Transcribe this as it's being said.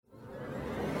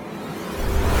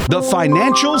The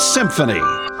Financial Symphony.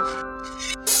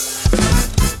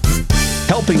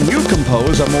 Helping you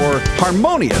compose a more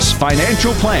harmonious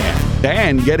financial plan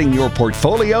and getting your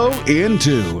portfolio in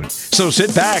tune. So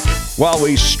sit back while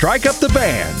we strike up the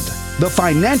band. The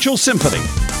Financial Symphony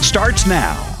starts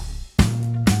now.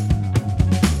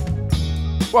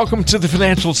 Welcome to the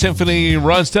Financial Symphony.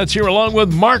 Ron Stutz here along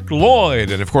with Mark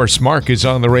Lloyd. And of course, Mark is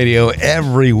on the radio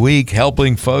every week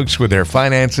helping folks with their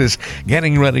finances,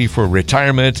 getting ready for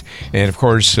retirement. And of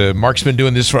course, Mark's been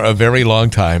doing this for a very long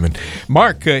time. And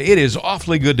Mark, it is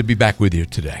awfully good to be back with you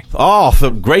today. Oh,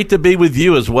 so great to be with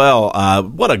you as well.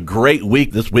 What a great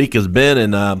week this week has been.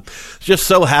 And just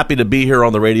so happy to be here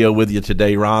on the radio with you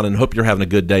today, Ron, and hope you're having a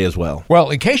good day as well. Well,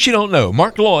 in case you don't know,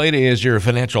 Mark Lloyd is your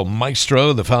financial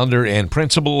maestro, the founder and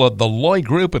principal of the Lloyd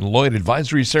Group and Lloyd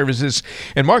Advisory Services.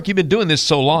 And Mark, you've been doing this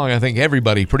so long, I think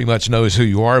everybody pretty much knows who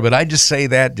you are, but I just say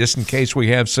that just in case we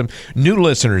have some new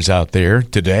listeners out there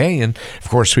today. And of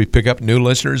course, we pick up new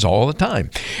listeners all the time.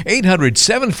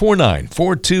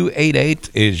 800-749-4288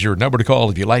 is your number to call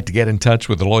if you'd like to get in touch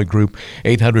with the Lloyd Group.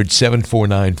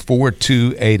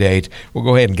 800-749-4288. We'll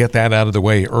go ahead and get that out of the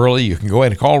way early. You can go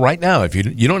ahead and call right now. If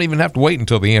you don't even have to wait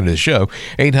until the end of the show.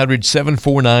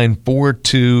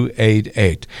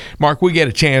 800-749-4288. Mark, we get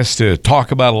a chance to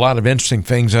talk about a lot of interesting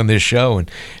things on this show,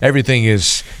 and everything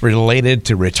is related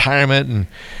to retirement. And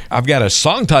I've got a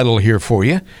song title here for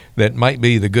you that might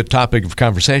be the good topic of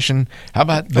conversation. How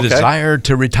about The Desire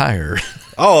to Retire?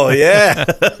 Oh, yeah.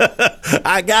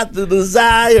 I got the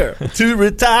desire to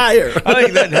retire. I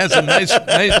think that has a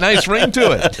nice ring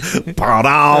to it.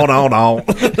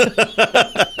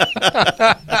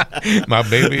 My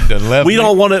baby done left we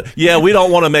don't want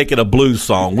to make it a blues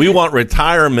song. We want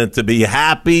retirement to be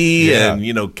happy and,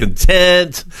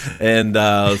 content and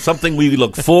something we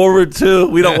look forward to.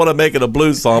 We don't want to make it a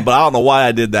blues song, but I don't know why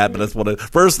I did that, but that's what the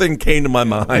first thing came to my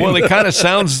mind. Well, it kind of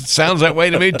sounds that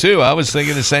way to me, too. I was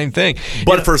thinking the same thing.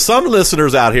 But for some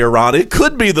listeners out here, Ron, it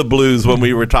could be the blues when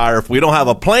we retire if we don't have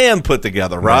a plan put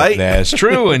together, right? That's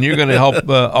true, and you're going to help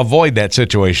avoid that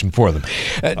situation for them.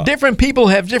 Different people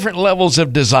have different levels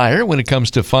of desire when it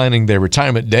comes to finding their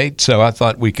retirement date, so I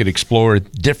thought we could explore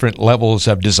different levels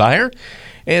of desire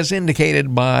as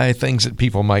indicated by things that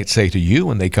people might say to you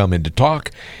when they come in to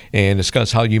talk and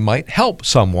discuss how you might help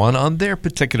someone on their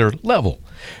particular level.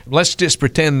 Let's just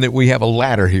pretend that we have a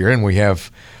ladder here and we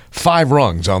have 5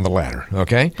 rungs on the ladder,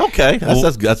 okay? Okay,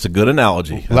 that's a good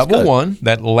analogy. That's level good. 1,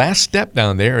 that last step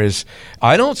down there is,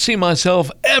 I don't see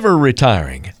myself ever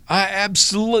retiring. I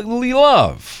absolutely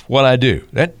love what I do.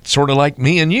 That's sort of like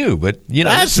me and you, but,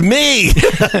 That's me!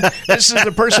 This is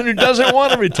the person who doesn't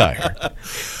want to retire.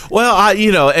 Well,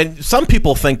 and some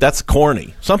people think that's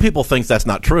corny. Some people think that's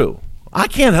not true. I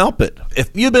can't help it. If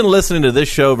you've been listening to this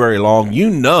show very long, you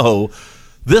know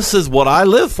this is what I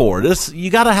live for.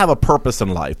 You got to have a purpose in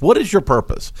life. What is your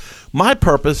purpose? My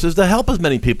purpose is to help as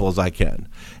many people as I can.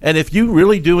 And if you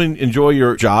really do enjoy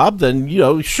your job, then,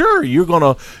 sure, you're going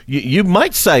to, you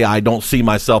might say, I don't see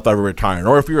myself ever retiring.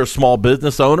 Or if you're a small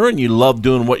business owner and you love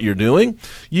doing what you're doing,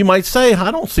 you might say,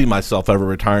 I don't see myself ever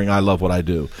retiring. I love what I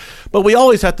do. But we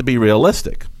always have to be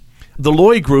realistic. The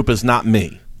Lloyd Group is not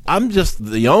me. I'm just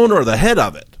the owner or the head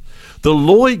of it. The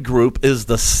Lloyd Group is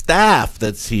the staff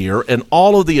that's here and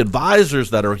all of the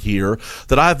advisors that are here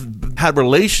that I've had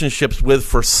relationships with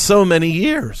for so many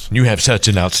years. You have such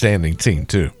an outstanding team,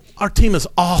 too. Our team is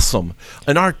awesome,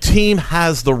 and our team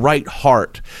has the right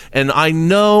heart. And I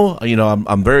know,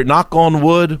 I'm very, knock on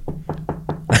wood,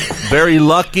 very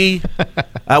lucky.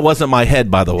 That wasn't my head,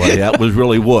 by the way. That was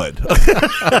really wood.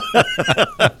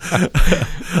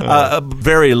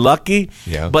 Very lucky.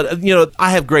 Yeah. But,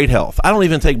 I have great health. I don't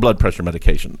even take blood pressure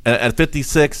medication. At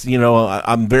 56,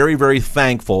 I'm very, very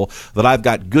thankful that I've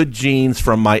got good genes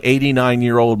from my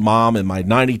 89-year-old mom and my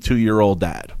 92-year-old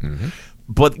dad. Mm-hmm.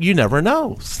 But you never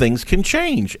know. Things can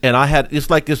change. And I had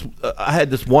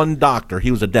this one doctor. He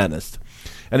was a dentist.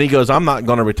 And he goes, I'm not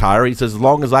going to retire. He says, as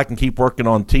long as I can keep working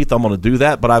on teeth, I'm going to do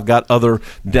that. But I've got other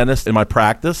dentists in my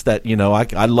practice that,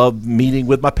 I love meeting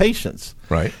with my patients.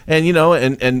 Right. And,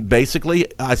 and basically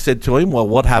I said to him, well,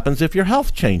 what happens if your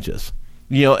health changes?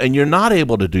 And you're not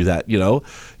able to do that.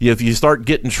 If you start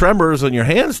getting tremors and your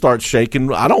hands start shaking,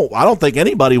 I don't think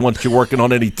anybody wants you working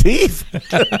on any teeth.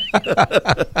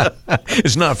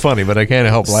 It's not funny, but I can't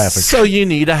help laughing. So you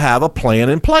need to have a plan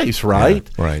in place, right?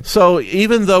 Yeah, right. So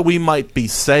even though we might be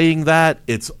saying that,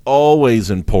 it's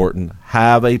always important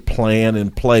have a plan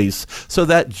in place so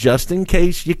that just in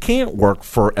case you can't work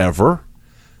forever,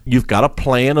 You've got a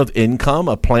plan of income,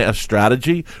 a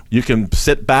strategy. You can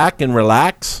sit back and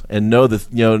relax and know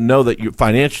that you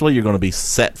financially you're going to be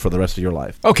set for the rest of your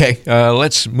life. Okay,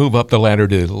 let's move up the ladder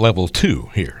to level 2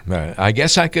 here. I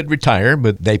guess I could retire,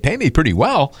 but they pay me pretty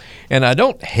well, and I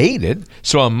don't hate it,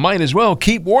 so I might as well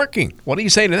keep working. What do you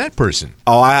say to that person?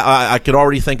 Oh, I could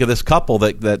already think of this couple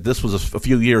that this was a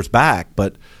few years back,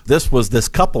 but this was this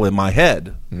couple in my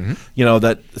head. Mm-hmm.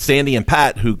 That Sandy and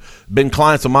Pat, who've been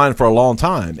clients of mine for a long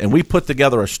time, and we put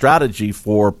together a strategy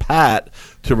for Pat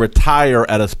to retire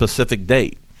at a specific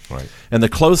date. Right. And the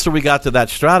closer we got to that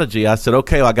strategy, I said,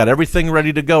 okay, I got everything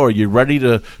ready to go. Are you ready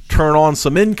to turn on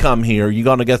some income here? You're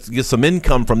going to get some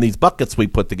income from these buckets we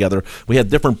put together. We had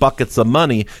different buckets of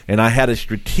money, and I had to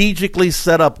strategically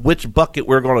set up which bucket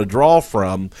we're going to draw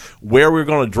from, where we're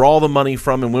going to draw the money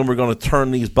from, and when we're going to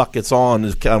turn these buckets on.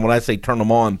 When I say turn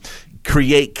them on,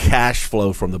 create cash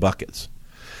flow from the buckets.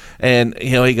 And,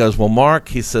 he goes, well, Mark,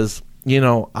 he says,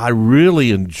 I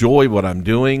really enjoy what I'm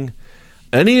doing.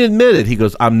 And he admitted, he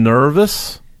goes, I'm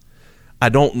nervous. I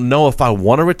don't know if I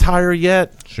want to retire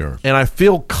yet. Sure. And I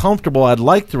feel comfortable. I'd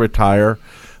like to retire.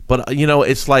 But,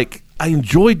 it's like I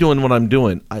enjoy doing what I'm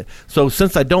doing. So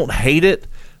since I don't hate it,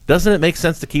 doesn't it make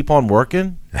sense to keep on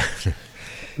working?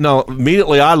 No,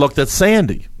 immediately I looked at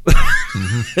Sandy.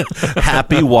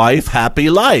 Happy wife, happy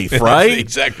life, right? That's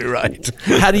exactly right.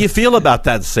 How do you feel about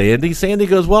that, Sandy? Sandy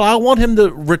goes, well, I want him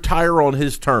to retire on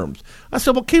his terms. I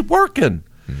said, well, keep working.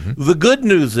 Mm-hmm. The good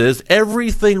news is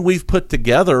everything we've put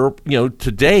together,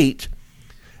 to date,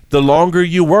 the longer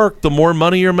you work, the more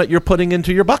money you're putting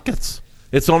into your buckets.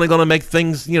 It's only going to make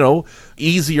things,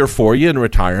 easier for you in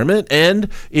retirement. And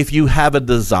if you have a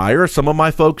desire, some of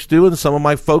my folks do and some of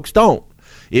my folks don't.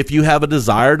 If you have a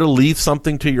desire to leave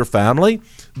something to your family,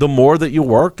 the more that you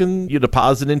work and you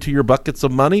deposit into your buckets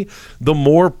of money, the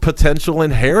more potential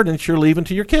inheritance you're leaving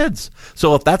to your kids.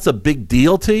 So if that's a big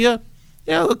deal to you,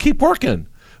 keep working.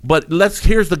 But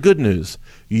here's the good news.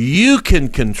 You can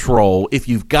control, if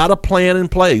you've got a plan in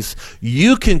place,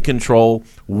 you can control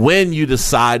when you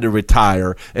decide to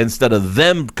retire instead of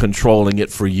them controlling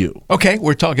it for you. Okay,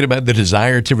 we're talking about the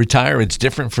desire to retire. It's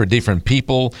different for different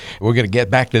people. We're going to get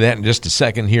back to that in just a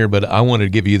second here, but I want to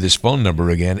give you this phone number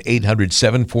again,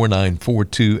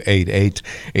 800-749-4288,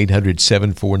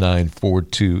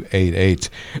 800-749-4288.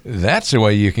 That's the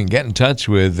way you can get in touch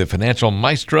with the financial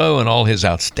maestro and all his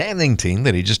outstanding team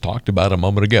that he just talked about a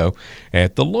moment ago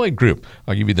at the Lloyd Group.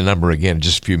 I'll give you the number again in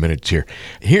just a few minutes here.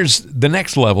 Here's the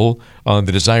next level on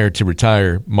the desire to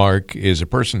retire, Mark, is a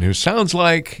person who sounds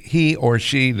like he or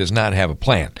she does not have a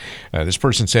plan. This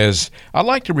person says, I'd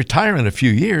like to retire in a few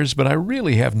years, but I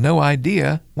really have no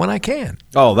idea when I can.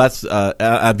 Oh, that's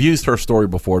I've used her story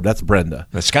before. That's Brenda.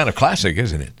 That's kind of classic,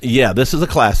 isn't it? Yeah, this is a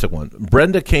classic one.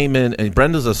 Brenda came in, and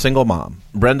Brenda's a single mom.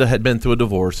 Brenda had been through a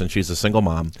divorce, and she's a single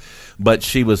mom. But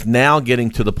she was now getting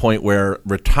to the point where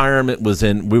retirement was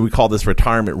in, we would call this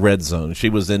retirement red zone. She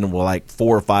was in like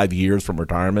 4 or 5 years from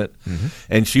retirement,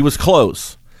 and she was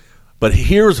close. But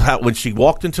here's how, when she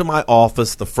walked into my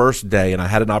office the first day, and I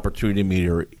had an opportunity to meet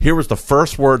her, here was the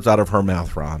first words out of her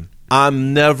mouth, Ron.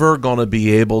 I'm never going to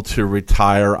be able to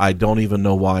retire. I don't even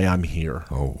know why I'm here.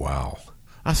 Oh, wow.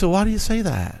 I said, why do you say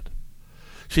that?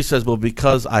 She says, well,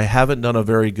 because I haven't done a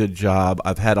very good job.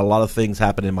 I've had a lot of things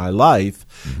happen in my life,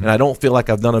 and I don't feel like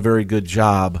I've done a very good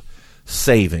job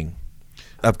saving.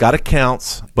 I've got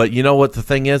accounts, but you know what the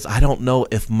thing is? I don't know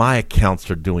if my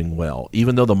accounts are doing well.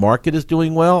 Even though the market is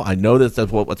doing well, I know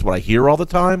that's what I hear all the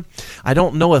time. I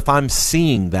don't know if I'm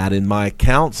seeing that in my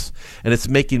accounts, and it's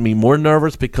making me more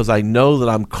nervous because I know that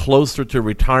I'm closer to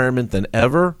retirement than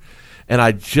ever. And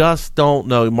I just don't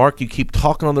know. Mark, you keep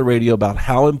talking on the radio about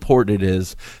how important it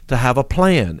is to have a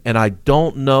plan. And I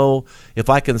don't know if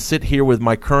I can sit here with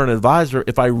my current advisor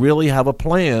if I really have a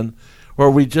plan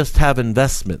or we just have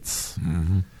investments.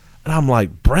 And I'm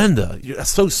like, Brenda, you're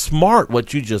so smart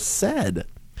what you just said.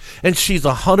 And she's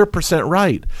 100%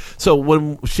 right. So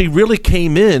when she really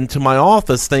came into my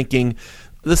office thinking,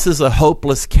 this is a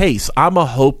hopeless case. I'm a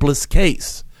hopeless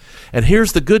case. And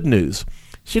here's the good news.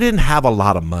 She didn't have a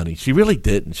lot of money. She really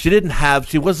didn't.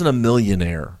 She wasn't a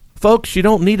millionaire. Folks, you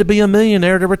don't need to be a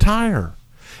millionaire to retire.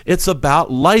 It's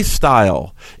about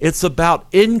lifestyle. It's about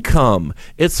income.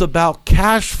 It's about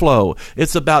cash flow.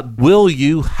 It's about, will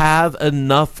you have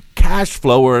enough cash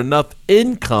flow or enough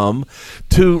income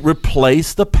to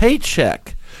replace the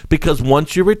paycheck? because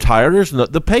once you retire,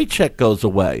 the paycheck goes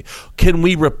away. Can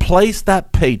we replace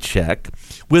that paycheck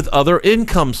with other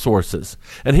income sources?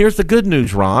 And here's the good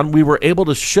news, Ron. We were able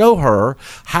to show her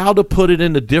how to put it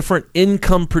into different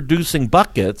income-producing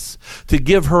buckets to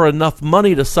give her enough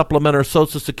money to supplement her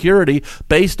Social Security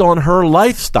based on her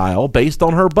lifestyle, based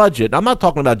on her budget. I'm not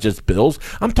talking about just bills.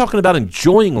 I'm talking about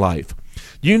enjoying life.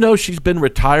 You know, she's been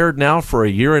retired now for a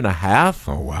year and a half.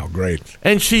 Oh, wow, great.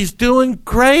 And she's doing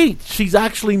great. She's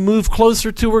actually moved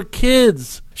closer to her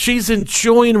kids. She's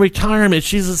enjoying retirement.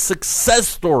 She's a success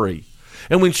story.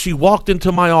 And when she walked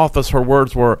into my office, her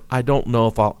words were, "I don't know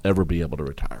if I'll ever be able to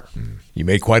retire." You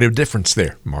made quite a difference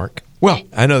there, Mark. Well,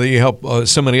 I know that you help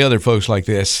so many other folks like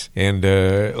this, and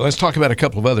let's talk about a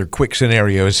couple of other quick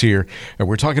scenarios here.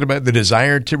 We're talking about the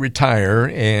desire to retire,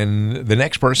 and the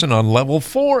next person on level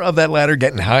 4 of that ladder,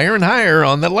 getting higher and higher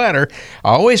on that ladder. I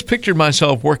always pictured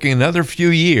myself working another few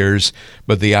years,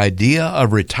 but the idea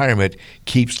of retirement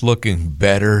keeps looking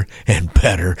better and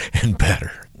better and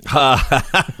better.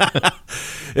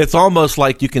 It's almost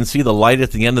like you can see the light at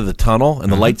the end of the tunnel,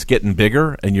 and the light's getting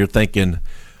bigger, and you're thinking,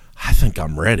 I think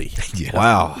I'm ready. Yeah.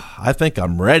 Wow, I think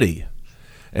I'm ready.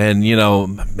 And, you know,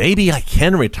 maybe I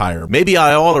can retire. Maybe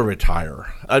I ought to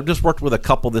retire. I've just worked with a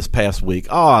couple this past week.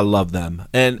 Oh, I love them.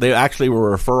 And they actually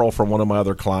were a referral from one of my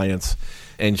other clients,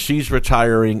 and she's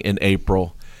retiring in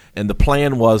April. And the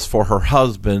plan was for her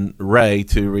husband, Ray,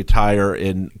 to retire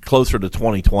in closer to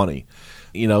 2020.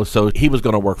 You know, so he was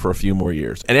going to work for a few more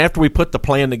years. And after we put the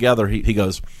plan together, he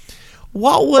goes,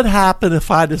 "What would happen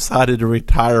if I decided to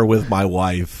retire with my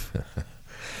wife?"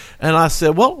 And I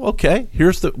said, "Well, okay,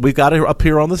 we've got it up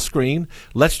here on the screen.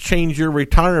 Let's change your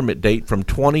retirement date from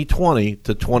 2020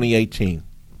 to 2018.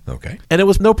 Okay. And it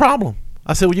was no problem.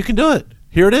 I said, "Well, you can do it.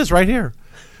 Here it is right here.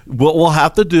 What we'll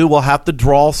have to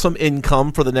draw some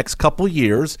income for the next couple of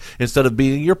years. Instead of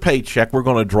being your paycheck, we're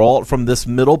going to draw it from this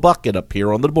middle bucket up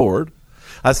here on the board."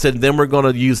 I said, then we're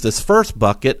going to use this first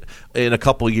bucket in a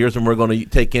couple of years, and we're going to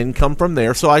take income from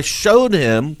there. So I showed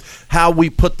him how we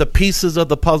put the pieces of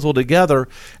the puzzle together,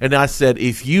 and I said,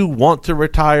 if you want to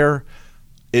retire,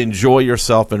 enjoy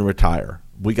yourself and retire.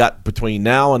 We got between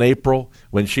now and April,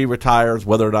 when she retires,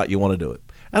 whether or not you want to do it.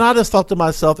 And I just thought to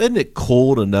myself, isn't it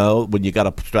cool to know when you got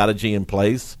a strategy in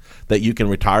place that you can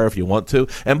retire if you want to?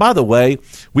 And by the way,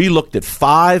 we looked at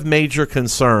 5 major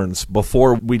concerns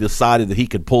before we decided that he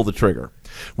could pull the trigger.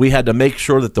 We had to make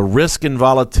sure that the risk and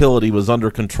volatility was under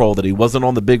control, that he wasn't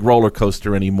on the big roller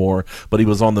coaster anymore, but he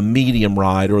was on the medium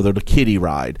ride or the kiddie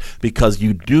ride, because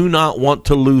you do not want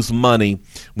to lose money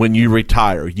when you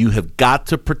retire. You have got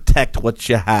to protect what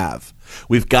you have.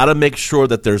 We've got to make sure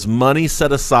that there's money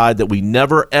set aside that we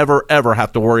never, ever, ever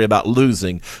have to worry about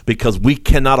losing, because we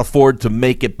cannot afford to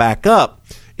make it back up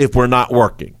if we're not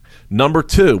working. Number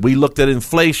 2, we looked at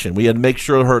inflation. We had to make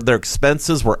sure their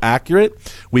expenses were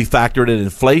accurate. We factored in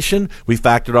inflation. We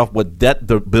factored off what debt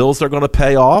the bills they're going to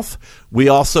pay off. We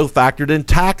also factored in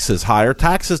taxes, higher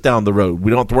taxes down the road.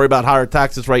 We don't have to worry about higher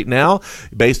taxes right now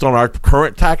based on our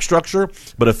current tax structure,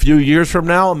 but a few years from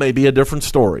now, it may be a different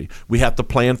story. We have to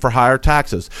plan for higher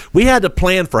taxes. We had to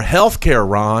plan for health care,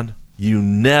 Ron. You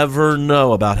never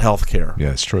know about health care.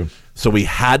 Yeah, it's true. So we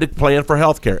had to plan for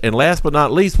health care. And last but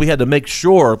not least, we had to make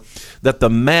sure that the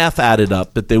math added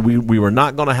up, that we were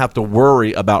not going to have to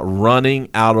worry about running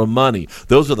out of money.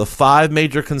 Those are the 5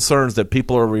 major concerns that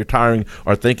people are retiring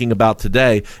are thinking about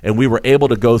today. And we were able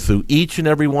to go through each and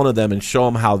every one of them and show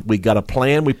them how we got a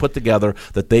plan we put together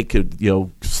that they could,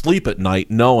 sleep at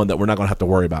night knowing that we're not going to have to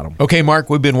worry about them. Okay, Mark,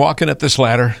 we've been walking up this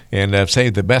ladder, and I've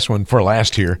saved the best one for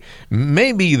last here.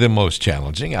 Maybe the most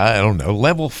challenging, I don't know,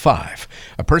 level 5.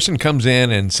 A person comes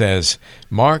in and says,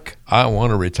 "Mark, I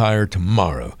want to retire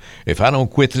tomorrow. If I don't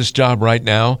quit this job right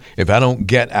now, if I don't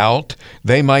get out,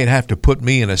 they might have to put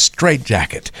me in a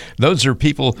straitjacket." Those are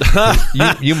people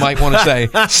you might want to say,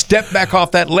 "Step back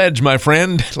off that ledge, my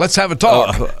friend. Let's have a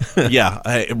talk." Yeah.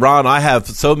 Hey, Ron, I have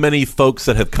so many folks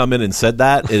that have come in and said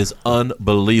that. It is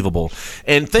unbelievable.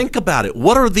 And think about it.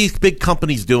 What are these big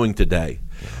companies doing today?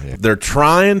 They're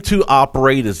trying to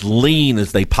operate as lean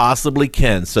as they possibly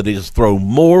can, so they just throw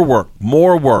more work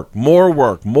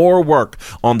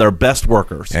on their best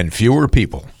workers. And fewer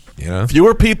people.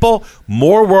 Fewer people,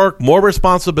 more work, more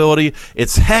responsibility.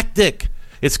 It's hectic.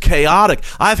 It's chaotic.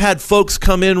 I've had folks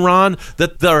come in, Ron,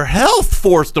 that their health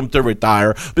forced them to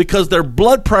retire because their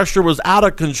blood pressure was out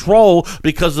of control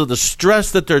because of the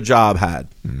stress that their job had.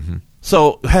 Mm-hmm.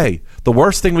 So, hey, the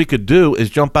worst thing we could do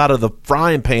is jump out of the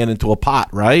frying pan into a pot,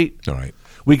 right? All right.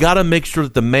 We got to make sure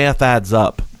that the math adds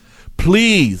up.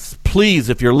 Please,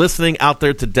 if you're listening out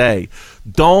there today,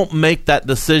 don't make that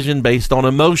decision based on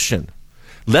emotion.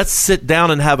 Let's sit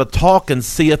down and have a talk and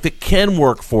see if it can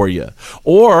work for you.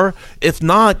 Or if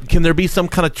not, can there be some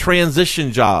kind of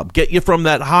transition job? Get you from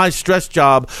that high stress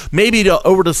job maybe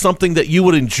over to something that you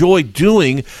would enjoy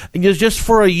doing, and just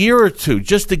for a year or two,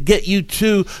 just to get you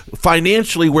to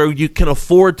financially where you can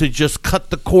afford to just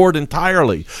cut the cord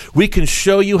entirely. We can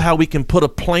show you how we can put a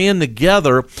plan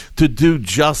together to do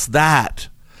just that.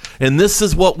 And this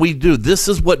is what we do. This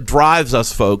is what drives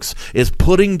us, folks, is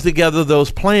putting together those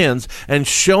plans and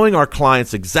showing our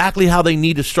clients exactly how they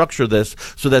need to structure this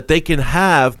so that they can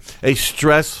have a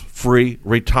stress-free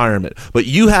retirement. But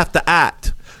you have to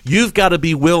act. You've got to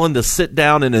be willing to sit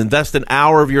down and invest an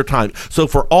hour of your time. So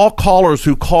for all callers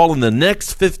who call in the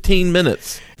next 15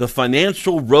 minutes, the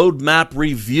Financial Roadmap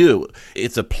Review.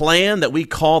 It's a plan that we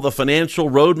call the Financial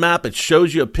Roadmap. It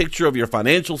shows you a picture of your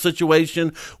financial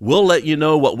situation. We'll let you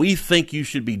know what we think you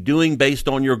should be doing based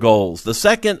on your goals. The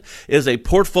second is a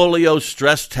portfolio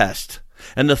stress test.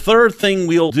 And the third thing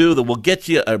we'll do that will get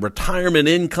you a retirement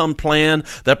income plan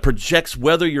that projects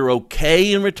whether you're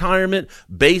okay in retirement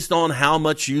based on how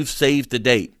much you've saved to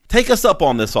date. Take us up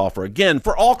on this offer. Again,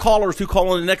 for all callers who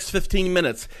call in the next 15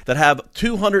 minutes that have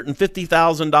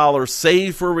 $250,000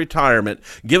 saved for retirement,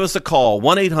 give us a call,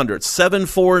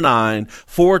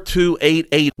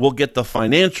 1-800-749-4288. We'll get the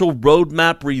Financial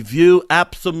Roadmap Review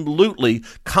absolutely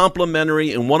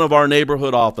complimentary in one of our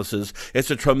neighborhood offices. It's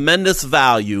a tremendous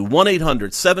value,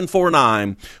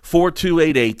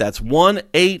 1-800-749-4288. That's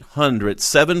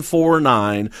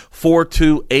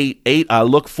 1-800-749-4288. I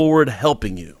look forward to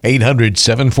helping you.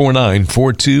 800-749-4288.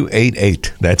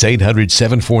 That's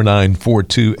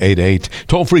 800-749-4288.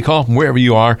 Toll-free call from wherever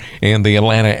you are in the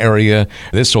Atlanta area.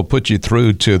 This will put you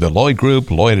through to the Lloyd Group,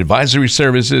 Lloyd Advisory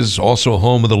Services, also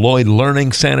home of the Lloyd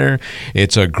Learning Center.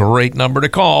 It's a great number to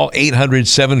call,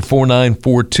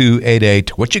 800-749-4288.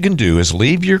 What you can do is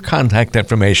leave your contact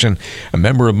information. A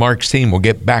member of Mark's team will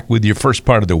get back with you first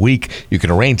part of the week. You can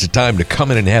arrange a time to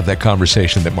come in and have that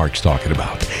conversation that Mark's talking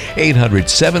about.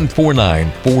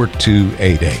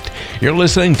 800-749-4288. You're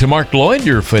listening to Mark Lloyd,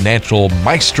 your financial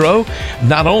maestro,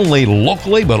 not only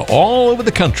locally, but all over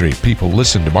the country. People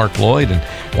listen to Mark Lloyd, and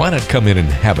why not come in and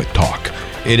have a talk?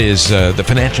 It is the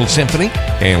Financial Symphony,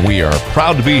 and we are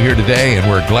proud to be here today, and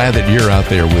we're glad that you're out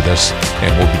there with us,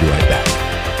 and we'll be right back.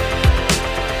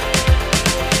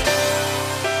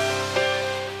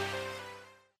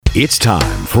 It's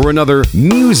time for another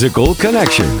musical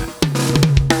connection,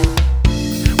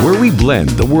 where we blend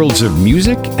the worlds of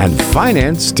music and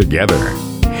finance together.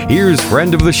 Here's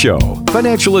friend of the show,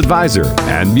 financial advisor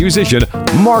and musician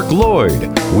Mark Lloyd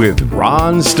with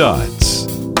Ron Stutz.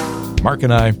 Mark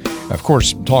and I, of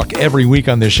course, talk every week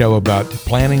on this show about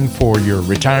planning for your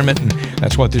retirement, and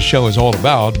that's what this show is all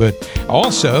about. But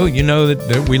also, you know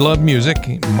that we love music.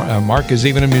 Mark is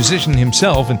even a musician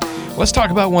himself, and let's talk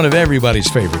about one of everybody's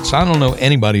favorites. I don't know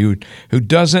anybody who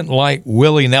doesn't like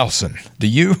Willie Nelson. Do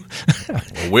you?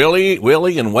 Willie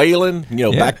and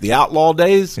Waylon, back the outlaw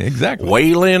days. Exactly.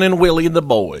 Waylon and Willie and the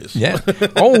boys. Yeah.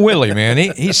 Oh, Willie, man,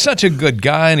 he's such a good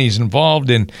guy, and he's involved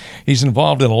in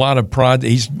a lot of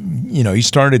projects. He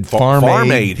started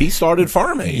Farm Aid. He started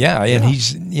Farm Aid. Yeah, and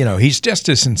he's just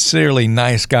a sincerely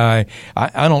nice guy.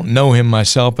 I don't know him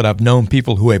myself, but I've known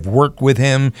people who have worked with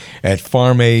him at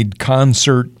Farm Aid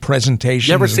concert presentations.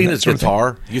 You ever seen his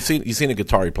guitar? You seen a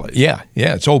guitar he plays? Yeah,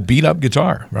 it's old beat up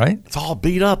guitar, right? It's all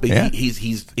beat up. Yeah.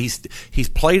 He's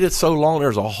played it so long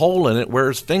there's a hole in it where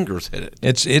his fingers hit it.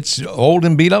 It's old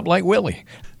and beat up like Willie.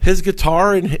 His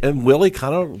guitar and Willie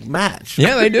kind of match.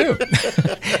 Yeah, they do.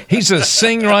 He's a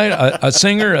singer, a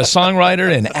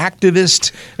songwriter, an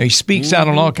activist. He speaks out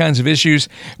on all kinds of issues.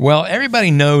 Well,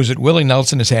 everybody knows that Willie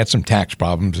Nelson has had some tax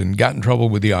problems and got in trouble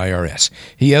with the IRS.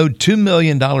 He owed $2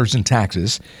 million in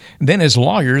taxes. Then his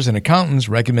lawyers and accountants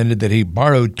recommended that he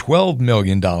borrowed $12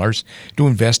 million to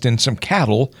invest in some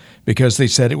cattle because they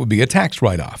said it would be a tax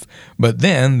write-off. But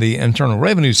then the Internal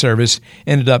Revenue Service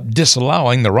ended up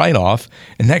disallowing the write-off,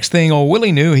 and next thing old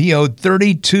Willie knew, he owed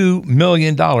 $32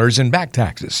 million in back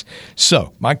taxes.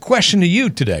 So my question to you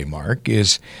today, Mark,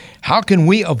 is how can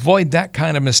we avoid that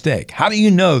kind of mistake? How do you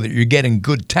know that you're getting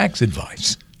good tax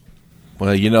advice?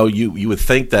 Well, you would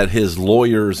think that his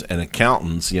lawyers and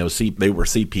accountants, they were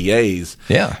CPAs,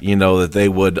 yeah, that they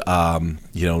would,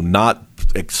 not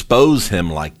expose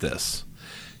him like this.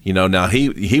 Now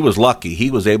he was lucky. He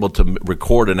was able to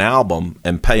record an album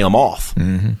and pay him off.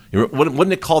 Mm-hmm.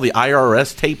 Wouldn't it call the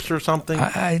IRS tapes or something?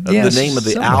 Yes, the name of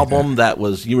the album that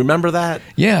was. You remember that?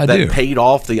 Yeah, I do. That paid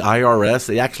off the IRS.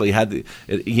 They actually had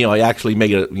I actually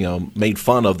made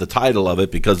fun of the title of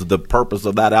it because the purpose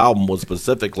of that album was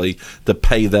specifically to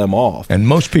pay them off. And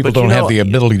most people don't have the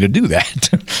ability to do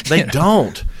that. They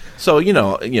don't. So,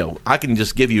 I can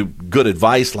just give you good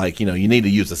advice, like, you need to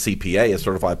use a CPA, a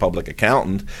certified public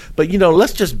accountant. But,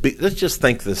 let's just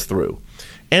think this through.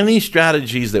 Any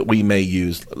strategies that we may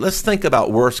use, let's think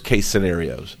about worst case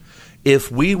scenarios.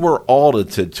 If we were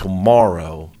audited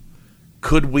tomorrow,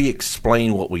 could we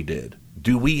explain what we did?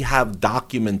 Do we have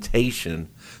documentation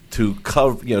to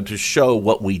cover, to show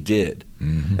what we did?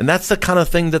 Mm-hmm. And that's the kind of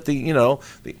thing that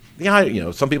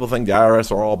some people think the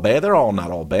IRS are all bad. They're all not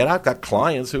all bad. I've got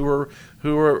clients who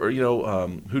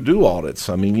do audits.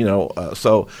 I mean,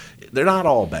 so they're not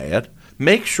all bad.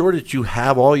 Make sure that you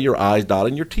have all your I's dotted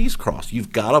and your T's crossed.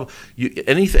 You've got to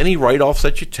any write-offs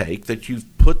that you take, that you've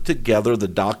put together the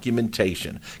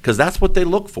documentation, because that's what they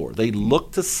look for. They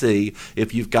look to see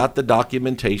if you've got the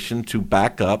documentation to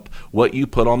back up what you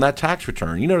put on that tax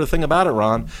return. The thing about it,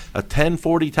 Ron, a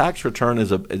 1040 tax return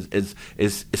is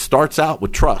starts out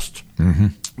with trust. Mm-hmm.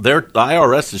 The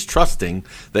IRS is trusting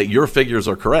that your figures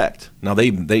are correct. Now,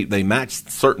 they match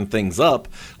certain things up,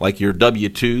 like your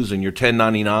W-2s and your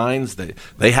 1099s.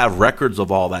 They have records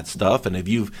of all that stuff, and if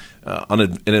you've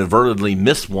inadvertently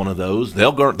missed one of those,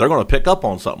 they're going to pick up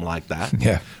on something like that.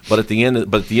 Yeah. But at the end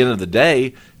of the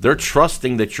day, they're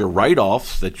trusting that your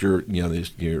write-offs, that your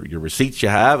receipts you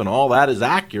have, and all that is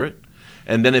accurate.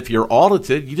 And then if you're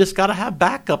audited, you just got to have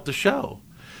backup to show.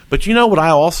 But what I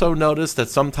also noticed, that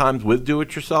sometimes with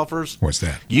do-it-yourselfers, what's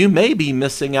that? You may be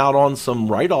missing out on some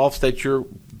write-offs that you're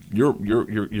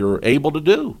able to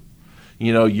do.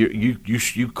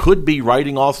 You could be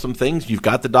writing off some things. You've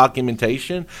got the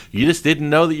documentation. You just didn't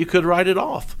know that you could write it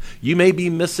off. You may be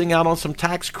missing out on some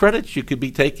tax credits you could be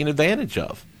taking advantage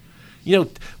of.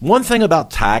 One thing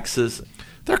about taxes,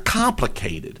 they're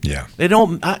complicated. Yeah. They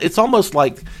don't. It's almost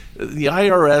like the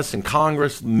IRS and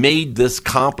Congress made this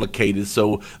complicated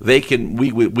so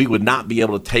we would not be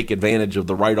able to take advantage of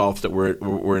the write-offs that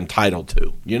we're entitled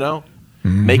to.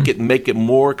 Mm-hmm. Make it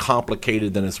more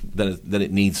complicated than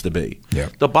it needs to be. Yeah.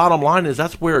 The bottom line is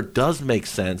that's where it does make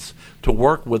sense to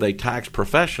work with a tax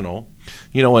professional.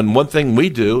 And one thing we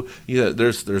do,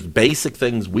 there's basic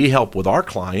things we help with our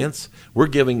clients. We're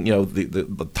giving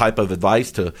the type of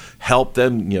advice to help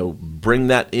them bring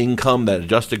that income, that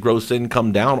adjusted gross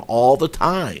income, down all the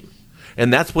time.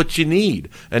 And that's what you need.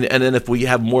 And then if we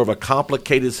have more of a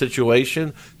complicated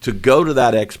situation, to go to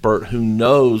that expert who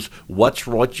knows what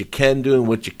you can do and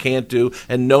what you can't do,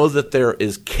 and know that there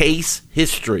is case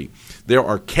history. There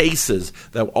are cases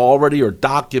that already are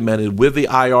documented with the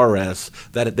IRS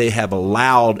that they have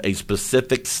allowed a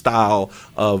specific style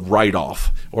of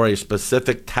write-off or a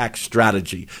specific tax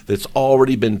strategy that's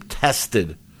already been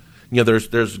tested.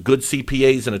 There's good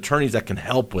CPAs and attorneys that can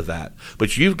help with that.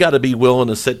 But you've got to be willing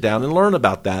to sit down and learn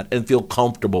about that and feel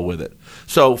comfortable with it.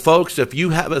 So, folks, if you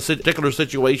have a particular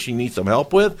situation you need some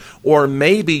help with, or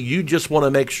maybe you just want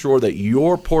to make sure that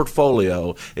your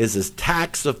portfolio is as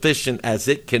tax efficient as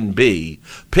it can be,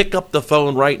 pick up the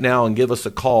phone right now and give us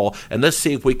a call, and let's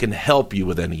see if we can help you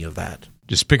with any of that.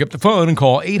 Just pick up the phone and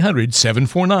call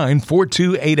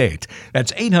 800-749-4288.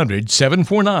 That's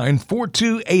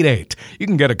 800-749-4288. You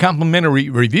can get a complimentary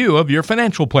review of your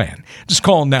financial plan. Just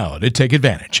call now to take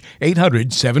advantage.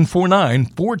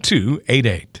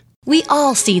 800-749-4288. We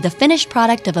all see the finished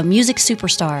product of a music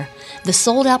superstar, the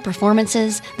sold-out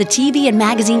performances, the TV and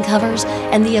magazine covers,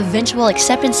 and the eventual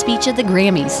acceptance speech at the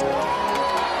Grammys.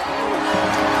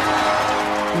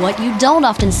 What you don't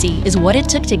often see is what it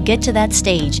took to get to that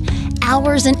stage.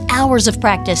 Hours and hours of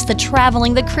practice, the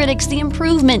traveling, the critics, the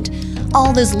improvement.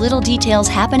 All those little details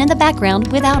happen in the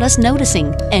background without us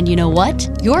noticing. And you know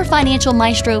what? Your financial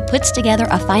maestro puts together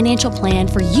a financial plan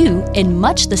for you in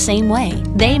much the same way.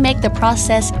 They make the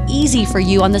process easy for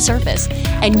you on the surface,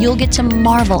 and you'll get to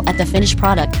marvel at the finished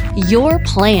product, your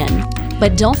plan.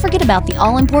 But don't forget about the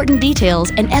all-important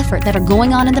details and effort that are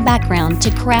going on in the background to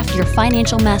craft your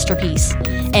financial masterpiece.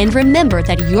 And remember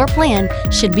that your plan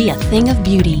should be a thing of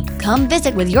beauty. Come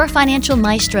visit with your financial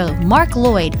maestro, Mark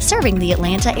Lloyd, serving the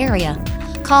Atlanta area.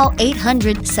 Call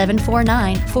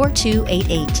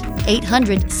 800-749-4288.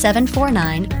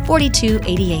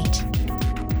 800-749-4288.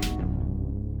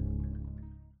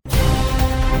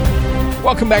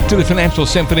 Welcome back to the Financial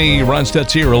Symphony. Ron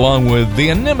Stutz here along with the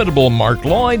inimitable Mark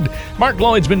Lloyd. Mark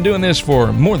Lloyd's been doing this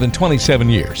for more than 27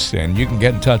 years, and you can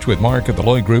get in touch with Mark at the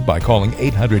Lloyd Group by calling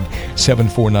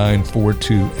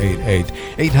 800-749-4288.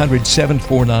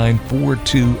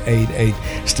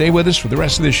 800-749-4288. Stay with us for the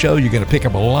rest of the show. You're going to pick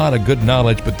up a lot of good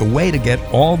knowledge, but the way to get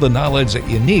all the knowledge that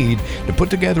you need to put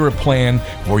together a plan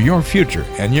for your future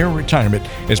and your retirement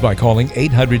is by calling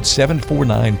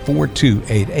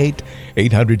 800-749-4288.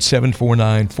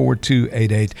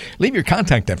 800-749-4288. Leave your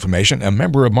contact information. A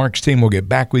member of Mark's team will get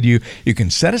back with you. You can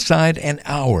set aside an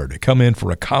hour to come in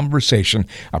for a conversation.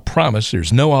 I promise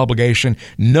there's no obligation,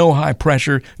 no high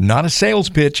pressure, not a sales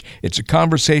pitch. It's a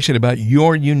conversation about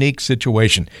your unique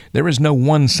situation. There is no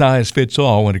one size fits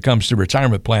all when it comes to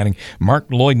retirement planning. Mark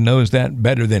Lloyd knows that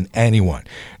better than anyone.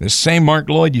 The same Mark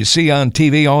Lloyd you see on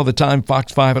TV all the time,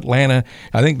 Fox 5 Atlanta.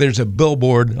 I think there's a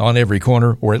billboard on every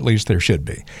corner, or at least there should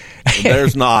be.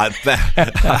 There's not.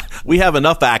 We have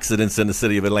enough accidents in the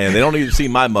city of Atlanta. They don't even see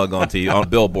my mug on TV, on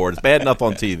billboards. It's bad enough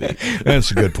on TV.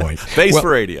 That's a good point. Face for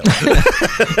radio.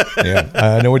 Yeah,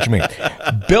 I know what you mean.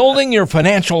 Building your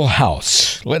financial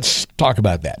house. Let's talk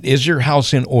about that. Is your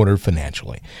house in order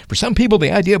financially? For some people,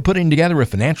 the idea of putting together a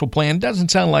financial plan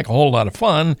doesn't sound like a whole lot of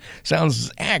fun.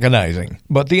 Sounds agonizing.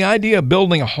 But the idea of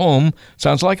building a home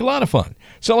sounds like a lot of fun.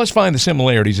 So let's find the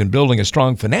similarities in building a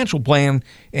strong financial plan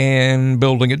and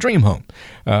building a dream home.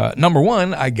 Number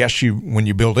one, I guess when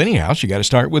you build any house, you got to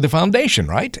start with the foundation,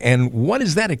 right? And what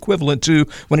is that equivalent to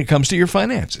when it comes to your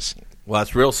finances? Well,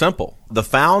 it's real simple. The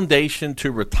foundation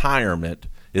to retirement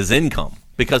is income.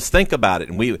 Because think about it,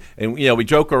 and we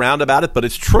joke around about it, but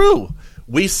it's true.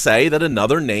 We say that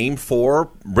another name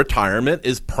for retirement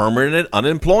is permanent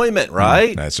unemployment,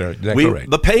 right? That's correct.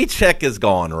 The paycheck is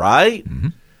gone, right? Mm-hmm.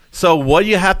 So what do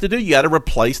you have to do? You got to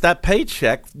replace that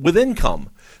paycheck with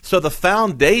income. So the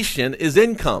foundation is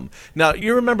income. Now,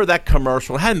 you remember that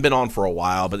commercial? It hadn't been on for a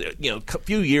while, but a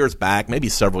few years back, maybe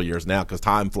several years now, because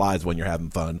time flies when you're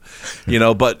having fun.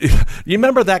 But you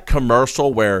remember that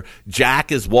commercial where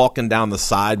Jack is walking down the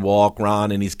sidewalk,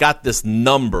 Ron, and he's got this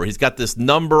number. He's got this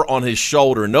number on his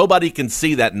shoulder. Nobody can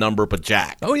see that number but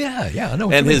Jack. Oh, yeah, I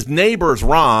know. And his neighbor's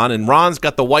Ron, and Ron's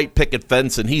got the white picket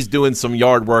fence, and he's doing some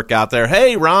yard work out there.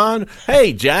 Hey, Ron.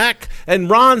 Hey, Jack. And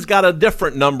Ron's got a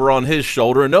different number on his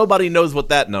shoulder, and nobody knows what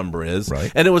that number is. Right.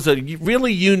 And it was a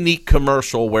really unique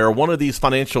commercial where one of these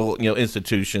financial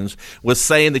institutions was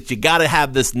saying that you got to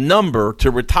have this number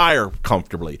to retire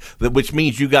comfortably, which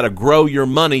means you got to grow your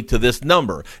money to this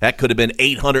number. That could have been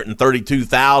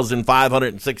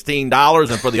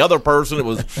 $832,516, and for the other person it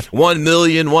was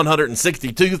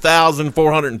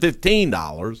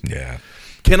 $1,162,415. Yeah.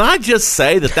 Can I just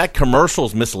say that commercial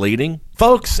is misleading?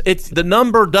 Folks, the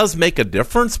number does make a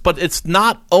difference, but it's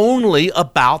not only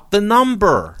about the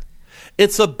number.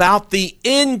 It's about the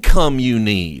income you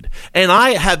need. And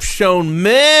I have shown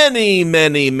many,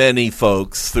 many, many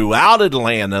folks throughout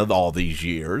Atlanta all these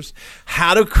years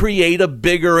how to create a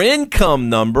bigger income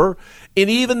number. And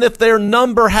even if their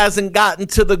number hasn't gotten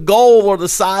to the goal or the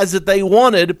size that they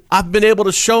wanted, I've been able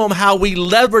to show them how we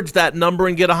leverage that number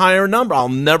and get a higher number. I'll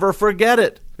never forget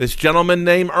it. This gentleman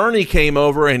named Ernie came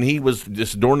over, and he was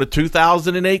just during the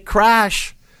 2008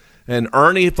 crash. And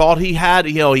Ernie thought he had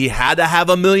to have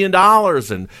 $1 million.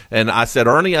 And I said,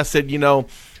 Ernie, I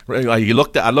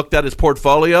looked at his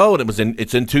portfolio, and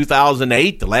it's in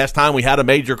 2008, the last time we had a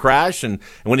major crash. And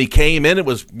when he came in, it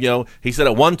was, he said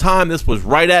at one time this was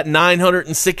right at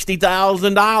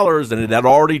 $960,000, and it had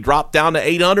already dropped down to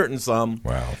 800 and some.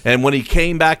 Wow. And when he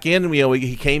came back in,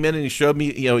 he came in and he showed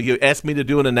me, he asked me to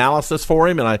do an analysis for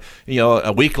him. And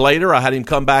a week later, I had him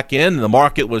come back in, and the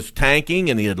market was tanking,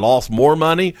 and he had lost more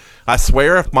money. I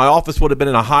swear, if my office would have been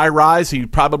in a high rise, he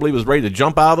probably was ready to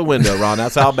jump out of the window, Ron.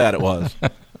 That's how bad it was.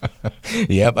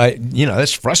 Yep,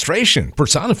 that's frustration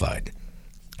personified.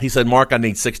 He said, Mark, I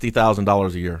need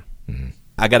 $60,000 a year. Mm-hmm.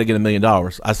 I got to get $1 million.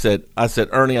 I said,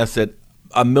 Ernie, $1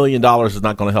 million is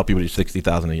not going to help you with your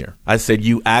 $60,000 a year. I said,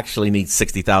 you actually need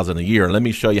 $60,000 a year. Let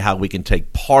me show you how we can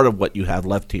take part of what you have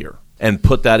left here and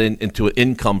put that into an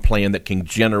income plan that can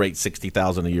generate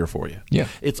 $60,000 a year for you. Yeah.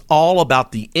 It's all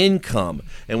about the income.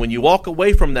 And when you walk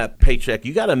away from that paycheck,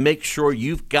 you got to make sure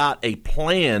you've got a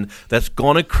plan that's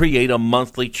going to create a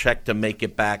monthly check to make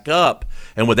it back up.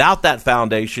 And without that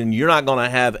foundation, you're not going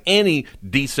to have any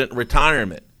decent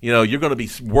retirement. You're going to be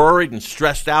worried and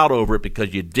stressed out over it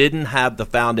because you didn't have the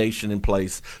foundation in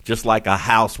place, just like a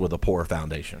house with a poor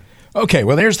foundation. Okay,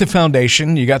 well, there's the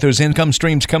foundation. You got those income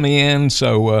streams coming in,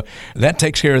 so that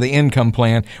takes care of the income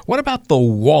plan. What about the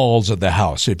walls of the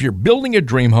house? If you're building a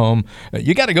dream home,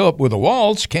 you got to go up with the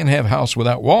walls. Can't have a house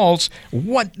without walls.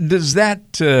 What does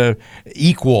that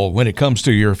equal when it comes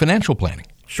to your financial planning?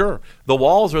 Sure. The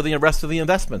walls are the rest of the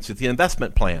investments. It's the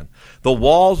investment plan. The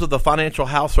walls of the financial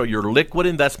house are your liquid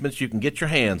investments you can get your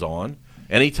hands on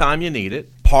anytime you need it.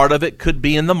 Part of it could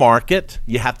be in the market.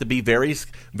 You have to be very,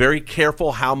 very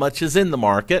careful how much is in the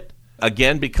market.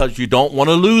 Again, because you don't want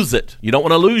to lose it. You don't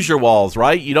want to lose your walls,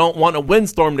 right? You don't want a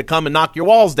windstorm to come and knock your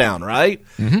walls down, right?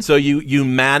 So you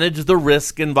manage the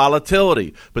risk and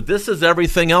volatility. But this is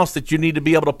everything else that you need to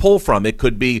be able to pull from. It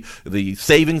could be the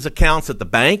savings accounts at the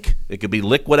bank. It could be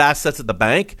liquid assets at the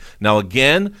bank. Now,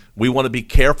 again, we want to be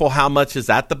careful how much is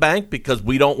at the bank because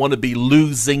we don't want to be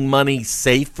losing money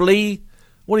safely.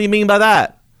 What do you mean by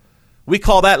that? We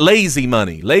call that lazy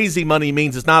money. Lazy money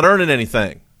means it's not earning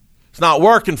anything. It's not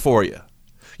working for you.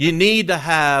 You need to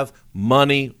have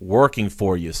money working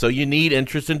for you. So you need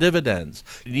interest and dividends.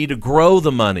 You need to grow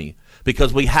the money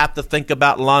because we have to think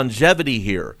about longevity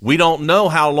here. We don't know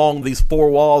how long these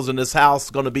four walls in this house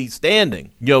are going to be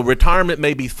standing. Retirement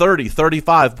may be 30,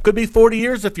 35, could be 40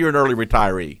 years if you're an early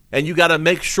retiree. And you got to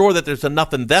make sure that there's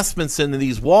enough investments in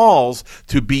these walls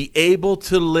to be able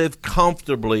to live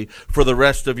comfortably for the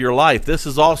rest of your life. This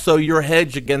is also your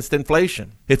hedge against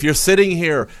inflation. If you're sitting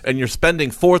here and you're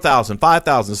spending $4,000, $5,000,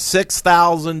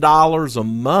 $6,000 a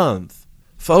month,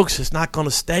 folks, it's not going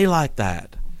to stay like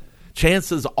that.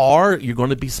 Chances are you're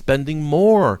going to be spending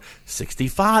more,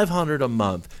 $6,500 a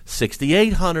month,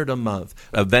 $6,800 a month,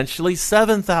 eventually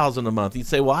 $7,000 a month. You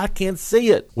say, well, I can't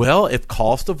see it. Well, if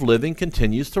cost of living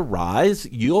continues to rise,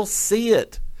 you'll see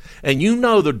it. And you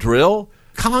know the drill.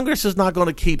 Congress is not going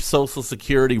to keep Social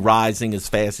Security rising as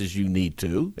fast as you need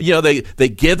to. They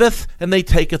giveth and they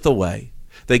taketh away.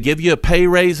 They give you a pay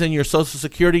raise in your Social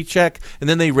Security check, and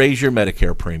then they raise your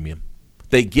Medicare premium.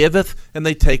 They giveth and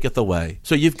they taketh away.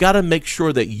 So you've got to make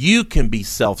sure that you can be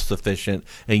self-sufficient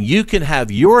and you can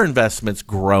have your investments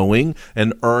growing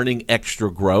and earning extra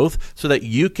growth so that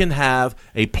you can have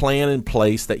a plan in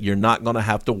place that you're not going to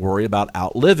have to worry about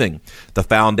outliving. The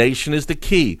foundation is the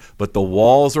key, but the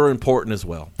walls are important as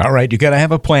well. All right, you got to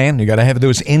have a plan. You got to have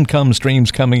those income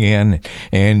streams coming in,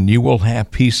 and you will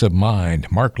have peace of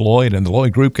mind. Mark Lloyd and the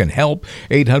Lloyd Group can help.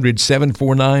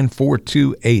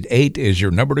 800-749-4288 is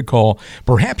your number to call.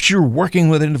 Perhaps you're working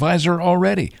with an advisor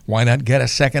already. Why not get a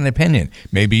second opinion?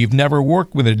 Maybe you've never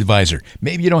worked with an advisor.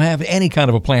 Maybe you don't have any kind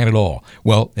of a plan at all.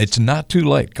 Well, it's not too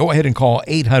late. Go ahead and call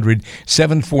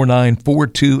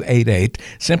 800-749-4288.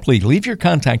 Simply leave your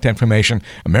contact information.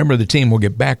 A member of the team will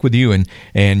get back with you,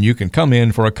 and you can come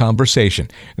in for a conversation.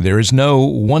 There is no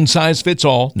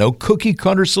one-size-fits-all, no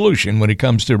cookie-cutter solution when it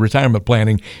comes to retirement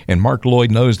planning, and Mark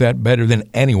Lloyd knows that better than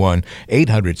anyone.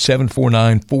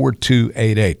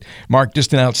 800-749-4288. Mark,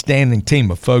 just an outstanding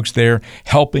team of folks there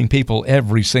helping people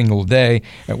every single day.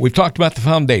 We've talked about the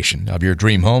foundation of your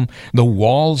dream home, the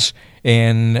walls,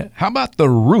 and how about the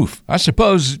roof? I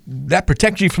suppose that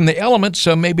protects you from the elements,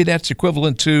 so maybe that's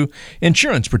equivalent to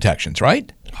insurance protections,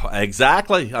 right?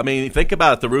 Exactly. I mean, think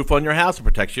about it. The roof on your house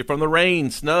protects you from the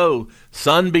rain, snow,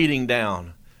 sun beating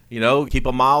down. Keep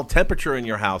a mild temperature in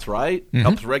your house, right? Mm-hmm.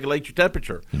 Helps regulate your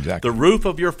temperature. Exactly. The roof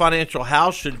of your financial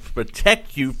house should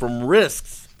protect you from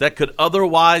risks that could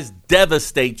otherwise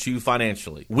devastate you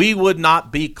financially. We would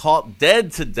not be caught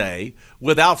dead today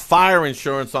without fire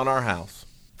insurance on our house.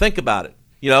 Think about it.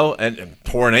 And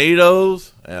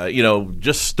tornadoes,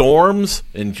 just storms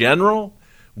in general.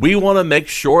 We want to make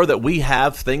sure that we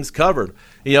have things covered.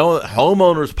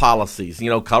 Homeowners policies,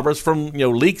 covers from,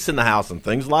 leaks in the house and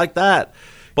things like that.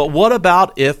 But what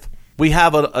about if we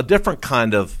have a different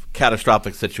kind of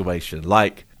catastrophic situation,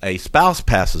 like a spouse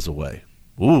passes away?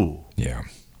 Ooh. Yeah.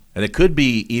 And it could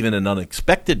be even an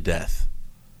unexpected death,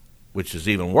 which is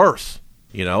even worse.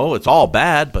 It's all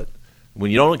bad, but when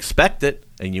you don't expect it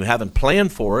and you haven't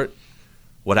planned for it,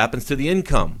 what happens to the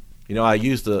income? I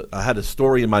had a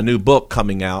story in my new book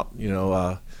coming out,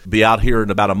 be out here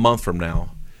in about a month from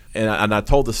now. And I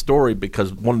told the story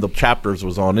because one of the chapters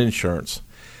was on insurance.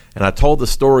 And I told the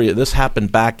story, this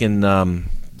happened back in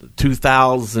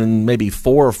 2000, maybe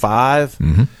 4 or 5.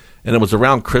 Mm-hmm. And it was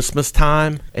around Christmas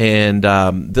time, and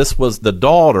this was the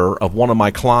daughter of one of my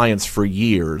clients for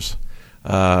years,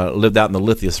 lived out in the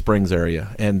Lithia Springs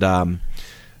area, and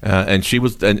she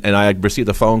was, and I received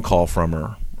a phone call from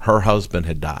her. Her husband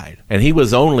had died, and he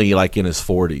was only like in his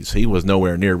 40s. He was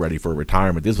nowhere near ready for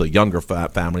retirement. This was a younger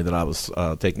family that I was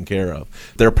taking care of.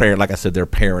 Their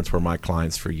parents were my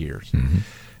clients for years. Mm-hmm.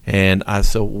 And I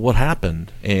said, what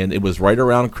happened? And it was right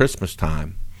around Christmas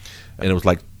time, and it was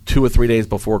like 2 or 3 days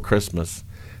before Christmas,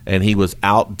 and he was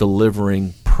out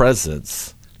delivering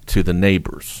presents to the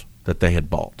neighbors that they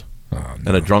had bought. Oh, no.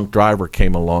 And a drunk driver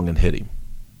came along and hit him.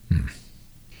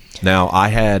 Now, I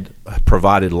had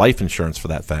provided life insurance for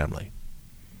that family.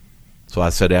 So I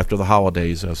said after the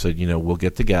holidays, I said, we'll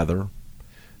get together.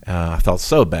 I felt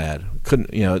so bad.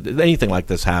 Anything like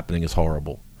this happening is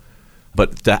horrible.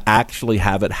 But to actually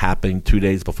have it happen 2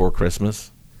 days before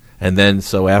Christmas, And then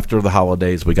so after the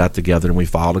holidays, we got together and we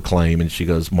filed a claim. And she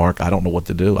goes, Mark, I don't know what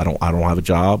to do. I don't have a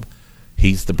job.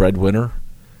 He's the breadwinner.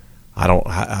 I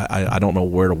don't know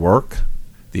where to work.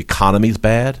 The economy's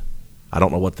bad. I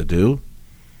don't know what to do.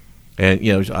 And,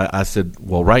 I said,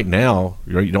 well, right now,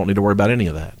 you don't need to worry about any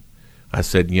of that. I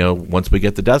said, once we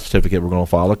get the death certificate, we're going to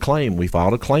file a claim. We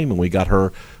filed a claim, and we got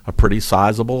her a pretty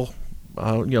sizable,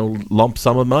 lump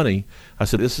sum of money. I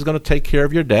said, this is going to take care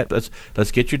of your debt.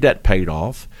 Let's get your debt paid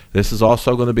off. This is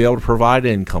also going to be able to provide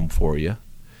income for you.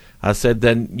 I said,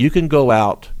 then you can go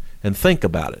out and think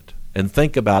about it. And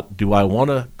think about, do I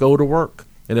want to go to work?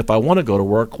 And if I want to go to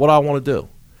work, what do I want to do?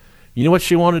 You know what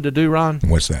she wanted to do, Ron?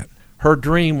 What's that? Her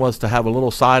dream was to have a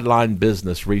little sideline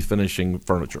business refinishing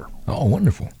furniture. Oh,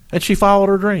 wonderful. And she followed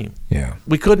her dream. Yeah.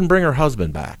 We couldn't bring her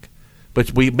husband back,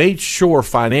 but we made sure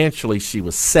financially she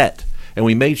was set, and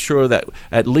we made sure that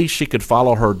at least she could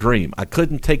follow her dream. I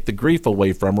couldn't take the grief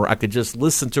away from her. I could just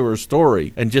listen to her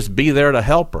story and just be there to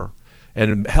help her.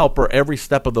 And help her every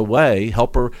step of the way.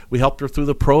 We helped her through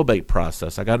the probate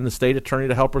process. I got an estate attorney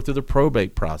to help her through the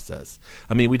probate process.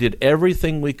 I mean, we did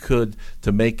everything we could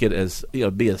to make it as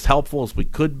be as helpful as we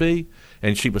could be.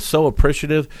 And she was so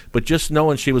appreciative. But just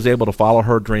knowing she was able to follow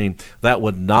her dream, that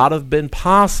would not have been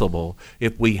possible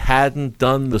if we hadn't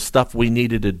done the stuff we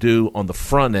needed to do on the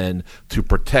front end to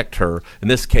protect her. In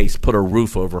this case, put a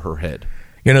roof over her head.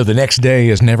 The next day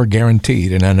is never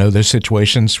guaranteed, and I know there's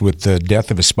situations with the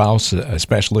death of a spouse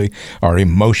especially are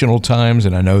emotional times,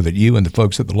 and I know that you and the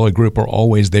folks at the Lloyd Group are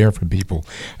always there for people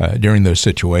during those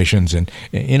situations, and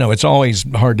it's always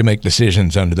hard to make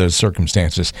decisions under those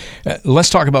circumstances.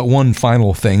 Let's talk about one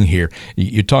final thing here.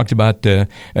 You talked about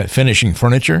finishing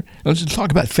furniture. Let's talk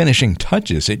about finishing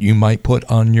touches that you might put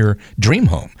on your dream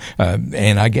home,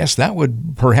 and I guess that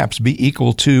would perhaps be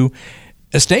equal to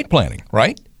estate planning,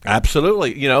 right?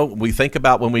 Absolutely. We think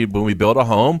about when we build a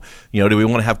home, do we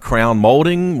want to have crown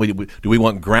molding? Do we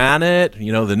want granite?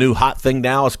 The new hot thing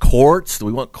now is quartz. Do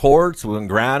we want quartz? Do we want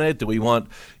granite? Do we want,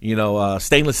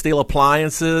 stainless steel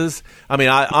appliances? I mean,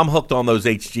 I'm hooked on those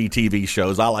HGTV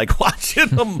shows. I like watching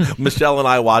them. Michelle and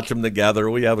I watch them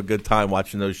together. We have a good time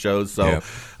watching those shows. So yep.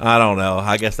 I don't know.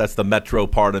 I guess that's the metro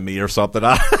part of me or something.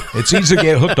 It's easy to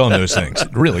get hooked on those things.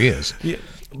 It really is. Yeah.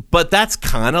 But that's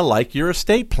kind of like your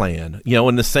estate plan.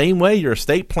 In the same way, your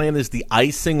estate plan is the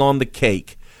icing on the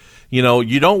cake. You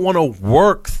don't want to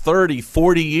work 30,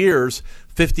 40 years,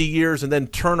 50 years, and then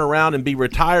turn around and be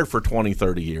retired for 20,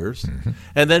 30 years,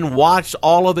 and then watch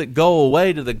all of it go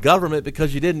away to the government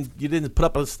because you didn't put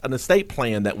up an estate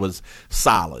plan that was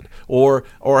solid, or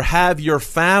have your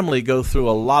family go through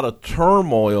a lot of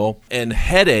turmoil and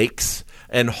headaches,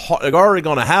 and they're already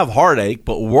going to have heartache,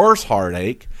 but worse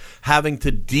heartache, having to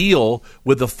deal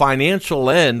with the financial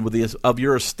end of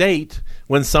your estate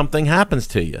when something happens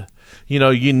to you.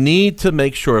 You need to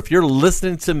make sure, if you're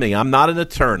listening to me, I'm not an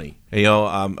attorney.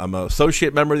 I'm an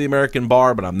associate member of the American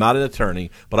Bar, but I'm not an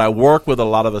attorney. But I work with a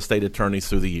lot of estate attorneys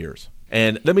through the years.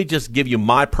 And let me just give you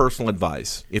my personal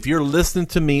advice. If you're listening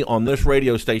to me on this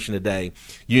radio station today,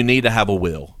 you need to have a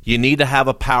will. You need to have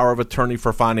a power of attorney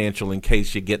for financial in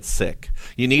case you get sick.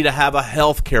 You need to have a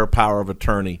health care power of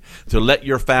attorney to let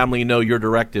your family know your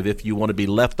directive if you want to be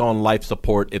left on life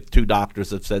support if 2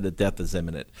 doctors have said that death is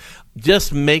imminent.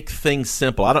 Just make things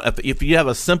simple. If you have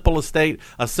a simple estate,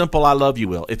 a simple I love you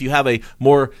will. If you have a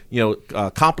more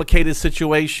complicated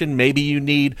situation, maybe you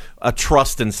need a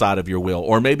trust inside of your will,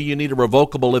 or maybe you need a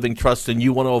revocable living trust and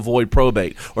you want to avoid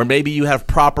probate, or maybe you have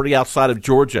property outside of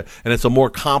Georgia and it's a more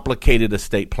complicated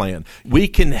estate plan. We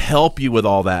can help you with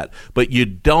all that, but you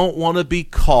don't want to be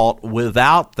caught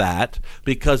without that,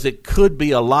 because it could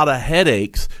be a lot of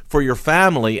headaches for your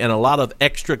family and a lot of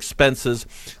extra expenses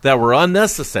that were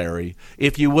unnecessary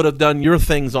if you would have done your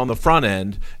things on the front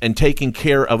end and taking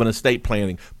care of an estate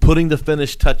planning, putting the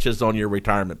finished touches on your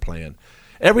retirement plan.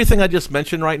 Everything I just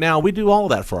mentioned right now, we do all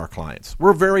that for our clients.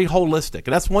 We're very holistic.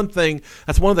 And that's one thing,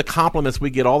 that's one of the compliments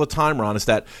we get all the time, Ron, is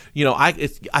that,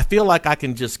 I feel like I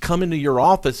can just come into your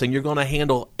office and you're going to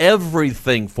handle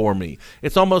everything for me.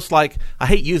 It's almost like, I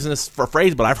hate using this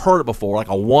phrase, but I've heard it before, like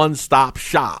a one-stop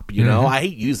shop, I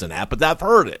hate using that, but I've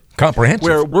heard it. Comprehensive.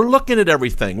 Where we're looking at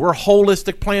everything. We're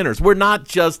holistic planners. We're not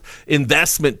just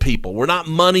investment people. We're not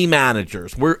money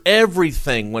managers. We're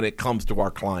everything when it comes to our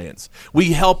clients.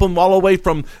 We help them all the way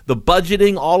from the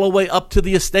budgeting all the way up to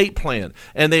the estate plan.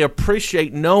 And they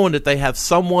appreciate knowing that they have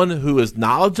someone who is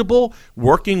knowledgeable,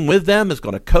 working with them, is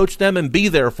going to coach them and be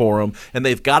there for them. And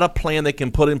they've got a plan they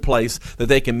can put in place that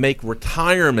they can make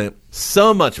retirement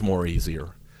so much more easier.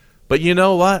 But you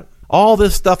know what? All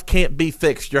this stuff can't be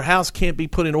fixed. Your house can't be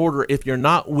put in order if you're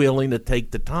not willing to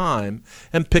take the time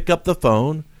and pick up the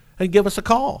phone and give us a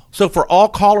call. So for all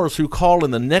callers who call in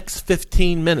the next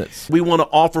 15 minutes, we want to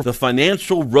offer the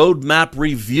Financial Roadmap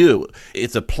Review.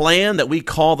 It's a plan that we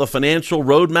call the Financial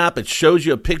Roadmap. It shows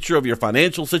you a picture of your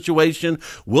financial situation.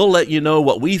 We'll let you know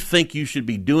what we think you should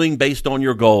be doing based on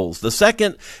your goals. The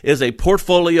second is a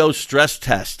portfolio stress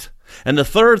test. And the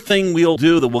third thing we'll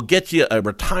do that will get you a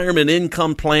retirement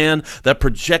income plan that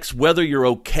projects whether you're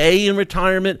okay in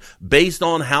retirement based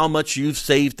on how much you've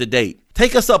saved to date.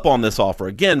 Take us up on this offer.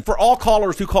 Again, for all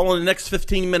callers who call in the next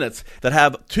 15 minutes that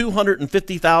have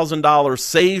 $250,000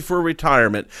 saved for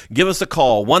retirement, give us a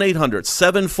call,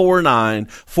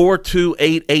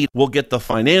 1-800-749-4288. We'll get the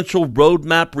Financial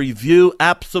Roadmap Review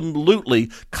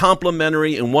absolutely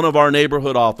complimentary in one of our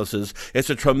neighborhood offices. It's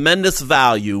a tremendous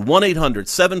value,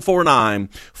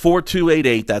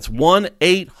 1-800-749-4288. That's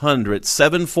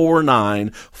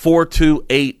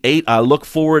 1-800-749-4288. I look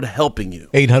forward to helping you.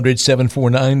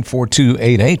 800-749-4288.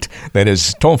 That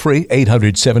is toll free,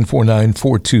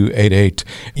 800-749-4288.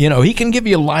 You know, he can give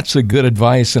you lots of good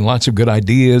advice and lots of good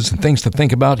ideas and things to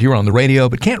think about here on the radio,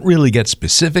 but can't really get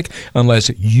specific unless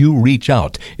you reach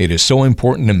out. It is so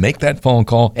important to make that phone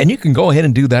call, and you can go ahead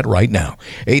and do that right now.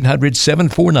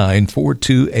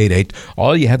 800-749-4288.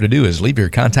 All you have to do is leave your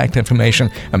contact information.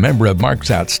 A member of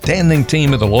Mark's outstanding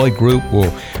team of the Lloyd Group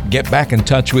will get back in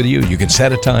touch with you. You can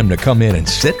set a time to come in and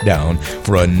sit down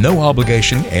for a no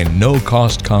obligation and no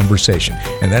cost conversation.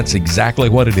 And that's exactly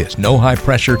what it is. No high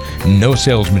pressure, no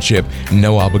salesmanship,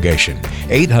 no obligation.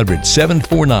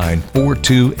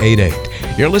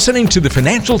 800-749-4288. You're listening to the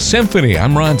Financial Symphony.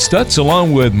 I'm Ron Stutz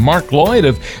along with Mark Lloyd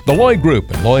of the Lloyd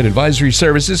Group and Lloyd Advisory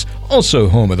Services, also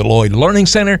home of the Lloyd Learning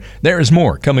Center. There is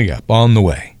more coming up on the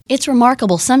way. It's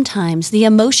remarkable sometimes the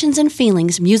emotions and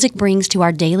feelings music brings to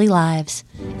our daily lives.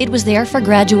 It was there for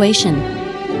graduation,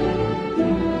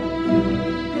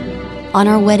 on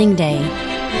our wedding day,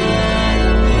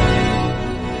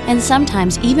 and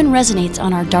sometimes even resonates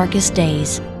on our darkest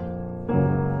days.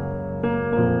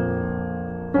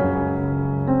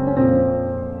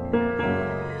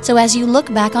 So as you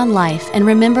look back on life and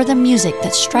remember the music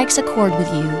that strikes a chord with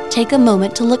you, take a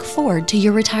moment to look forward to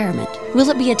your retirement. Will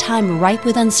it be a time ripe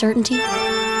with uncertainty?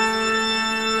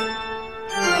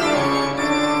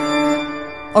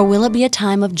 Or will it be a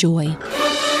time of joy?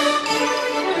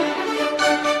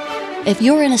 If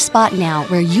you're in a spot now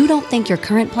where you don't think your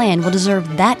current plan will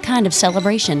deserve that kind of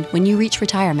celebration when you reach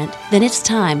retirement, then it's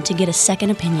time to get a second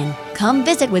opinion. Come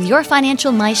visit with your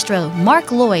financial maestro,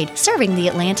 Mark Lloyd, serving the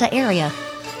Atlanta area.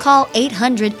 Call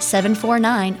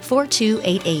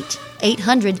 800-749-4288.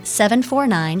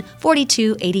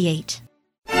 800-749-4288.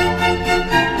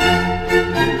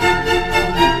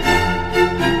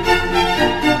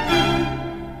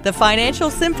 The Financial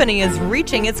Symphony is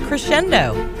reaching its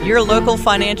crescendo. Your local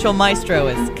financial maestro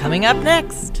is coming up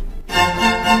next.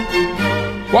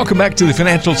 Welcome back to the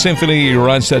Financial Symphony.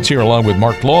 Ron Stutz here along with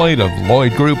Mark Lloyd of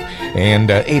Lloyd Group and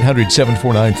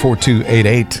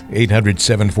 800-749-4288.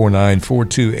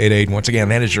 800-749-4288. Once again,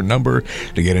 that is your number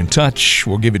to get in touch.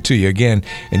 We'll give it to you again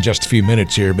in just a few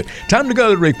minutes here. But time to go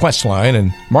to the request line.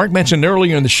 And Mark mentioned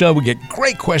earlier in the show, we get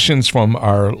great questions from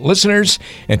our listeners.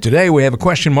 And today we have a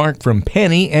question, Mark, from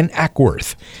Penny and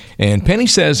Ackworth. And Penny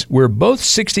says, we're both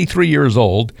 63 years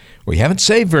old. We haven't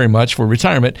saved very much for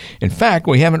retirement. In fact,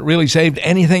 we haven't really saved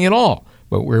anything at all.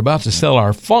 But we're about to sell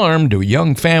our farm to a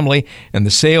young family, and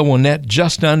the sale will net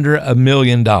just under $1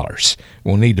 million.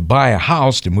 We'll need to buy a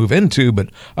house to move into, but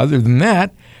other than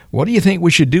that, what do you think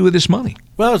we should do with this money?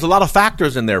 Well, there's a lot of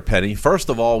factors in there, Penny. First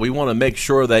of all, we want to make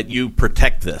sure that you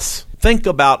protect this. Think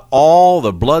about all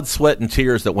the blood, sweat, and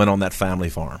tears that went on that family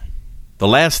farm. The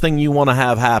last thing you want to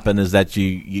have happen is that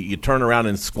you turn around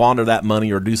and squander that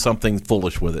money or do something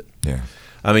foolish with it. Yeah.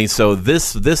 I mean, so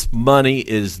this money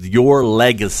is your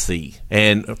legacy,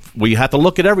 and we have to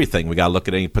look at everything. We got to look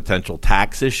at any potential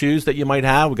tax issues that you might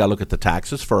have. We got to look at the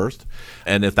taxes first,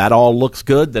 and if that all looks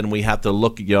good, then we have to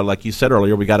look. Like you said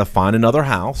earlier, we got to find another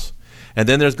house, and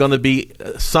then there's going to be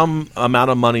some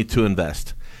amount of money to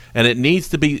invest. And it needs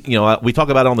to be, we talk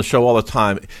about it on the show all the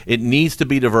time. It needs to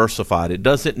be diversified. It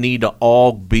doesn't need to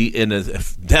all be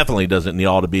definitely doesn't need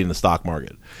all to be in the stock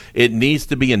market. It needs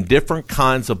to be in different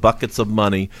kinds of buckets of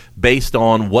money based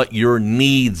on what your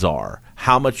needs are,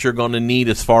 how much you're going to need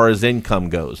as far as income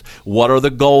goes. What are the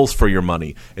goals for your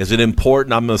money? Is it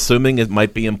important? I'm assuming it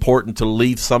might be important to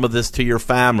leave some of this to your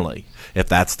family. If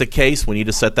that's the case, we need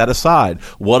to set that aside.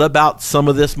 What about some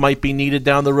of this might be needed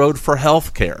down the road for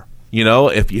health care?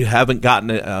 If you haven't gotten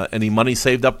any money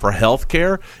saved up for health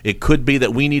care, it could be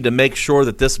that we need to make sure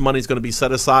that this money is going to be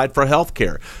set aside for health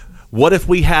care. What if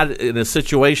we had in a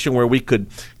situation where we could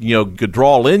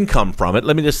draw income from it?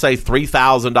 Let me just say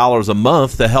 $3,000 a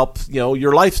month to help,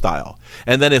 your lifestyle.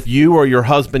 And then if you or your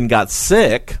husband got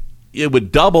sick, it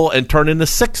would double and turn into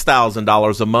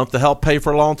 $6,000 a month to help pay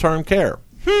for long-term care.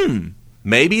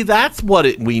 Maybe that's what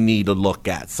we need to look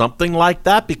at, something like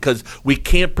that, because we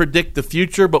can't predict the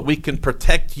future, but we can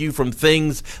protect you from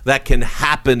things that can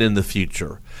happen in the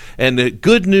future. And the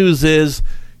good news is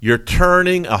you're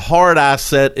turning a hard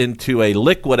asset into a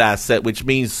liquid asset, which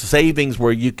means savings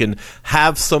where you can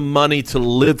have some money to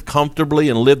live comfortably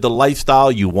and live the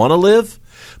lifestyle you want to live.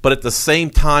 But at the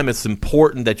same time, it's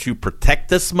important that you protect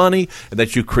this money and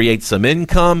that you create some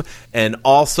income and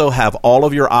also have all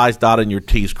of your I's dotted and your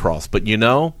T's crossed. But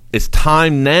it's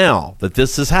time now that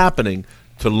this is happening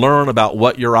to learn about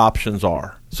what your options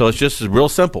are. So it's just real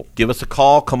simple. Give us a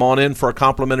call. Come on in for a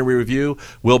complimentary review.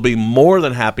 We'll be more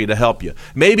than happy to help you.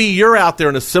 Maybe you're out there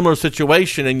in a similar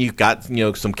situation and you've got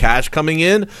some cash coming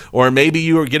in, or maybe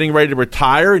you are getting ready to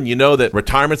retire and you know that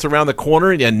retirement's around the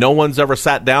corner and no one's ever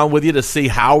sat down with you to see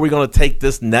how we're going to take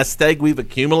this nest egg we've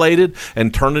accumulated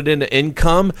and turn it into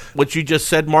income. What you just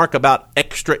said, Mark, about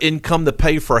extra income to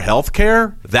pay for health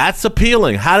care, that's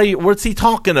appealing. What's he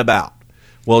talking about?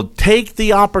 Well, take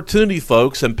the opportunity,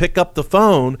 folks, and pick up the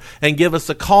phone and give us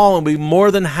a call, and we'll be more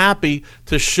than happy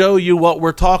to show you what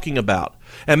we're talking about.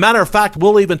 And matter of fact,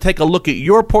 we'll even take a look at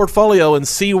your portfolio and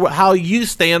see how you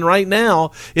stand right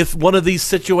now if one of these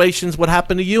situations would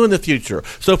happen to you in the future.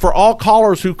 So for all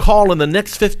callers who call in the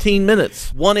next 15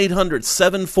 minutes,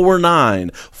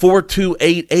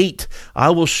 1-800-749-4288, I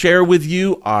will share with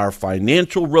you our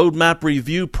financial roadmap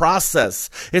review process.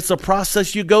 It's a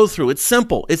process you go through. It's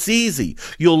simple. It's easy.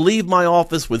 You'll leave my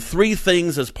office with 3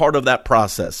 things as part of that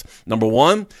process. Number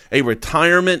 1, a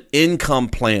retirement income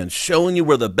plan showing you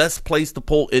where the best place to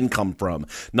pull income from.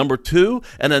 Number 2,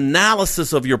 an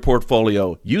analysis of your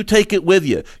portfolio. You take it with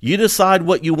you. You decide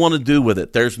what you want to do with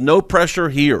it. There's no pressure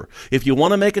here. If you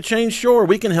want to make a change, sure,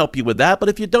 we can help you with that. But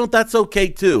if you don't, that's okay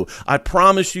too. I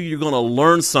promise you're going to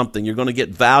learn something. You're going to get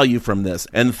value from this.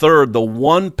 And third, the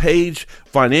 1-page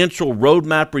financial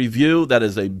roadmap review. That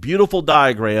is a beautiful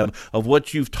diagram of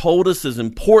what you've told us is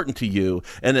important to you,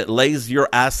 and it lays your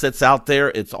assets out there.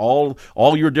 It's all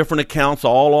your different accounts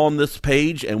all on this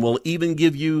page, and we'll even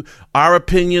give you our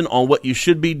opinion on what you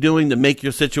should be doing to make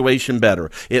your situation better.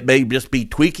 It may just be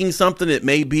tweaking something. It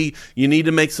may be you need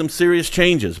to make some serious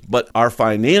changes. But our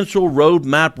financial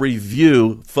roadmap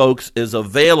review, folks, is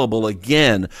available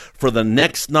again for the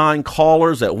next 9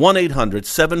 callers at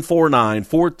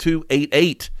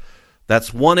 1-800-749-4288.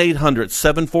 That's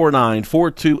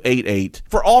 1-800-749-4288.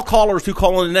 For all callers who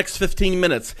call in the next 15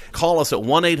 minutes, call us at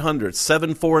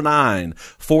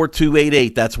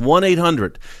 1-800-749-4288. That's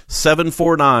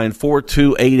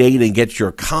 1-800-749-4288 and get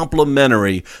your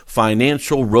complimentary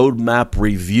financial roadmap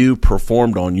review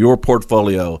performed on your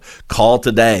portfolio. Call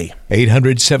today.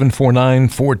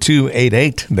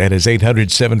 800-749-4288. That is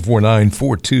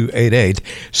 800-749-4288.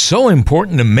 So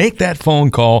important to make that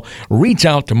phone call. Reach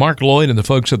out to Mark Lloyd and the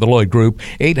folks at the Lloyd Group.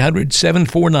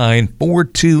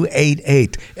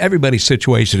 800-749-4288. Everybody's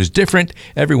situation is different.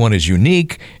 Everyone is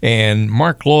unique. And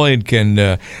Mark Lloyd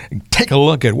can take a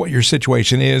look at what your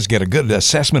situation is, get a good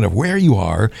assessment of where you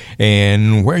are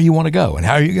and where you want to go and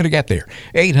how you're going to get there.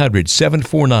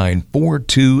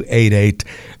 800-749-4288.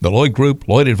 The Lloyd Group,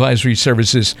 Lloyd Advisory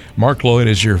Services. Mark Lloyd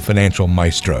is your financial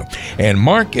maestro. And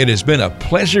Mark, it has been a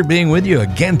pleasure being with you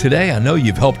again today. I know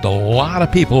you've helped a lot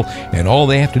of people, and all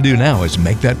they have to do now is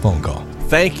make that phone call.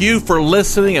 Thank you for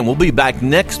listening, and we'll be back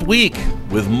next week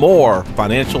with more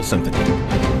Financial Symphony.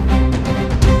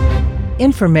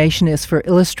 Information is for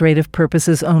illustrative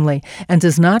purposes only and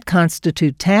does not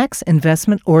constitute tax,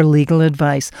 investment, or legal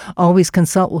advice. Always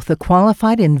consult with a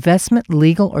qualified investment,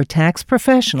 legal, or tax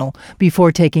professional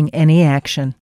before taking any action.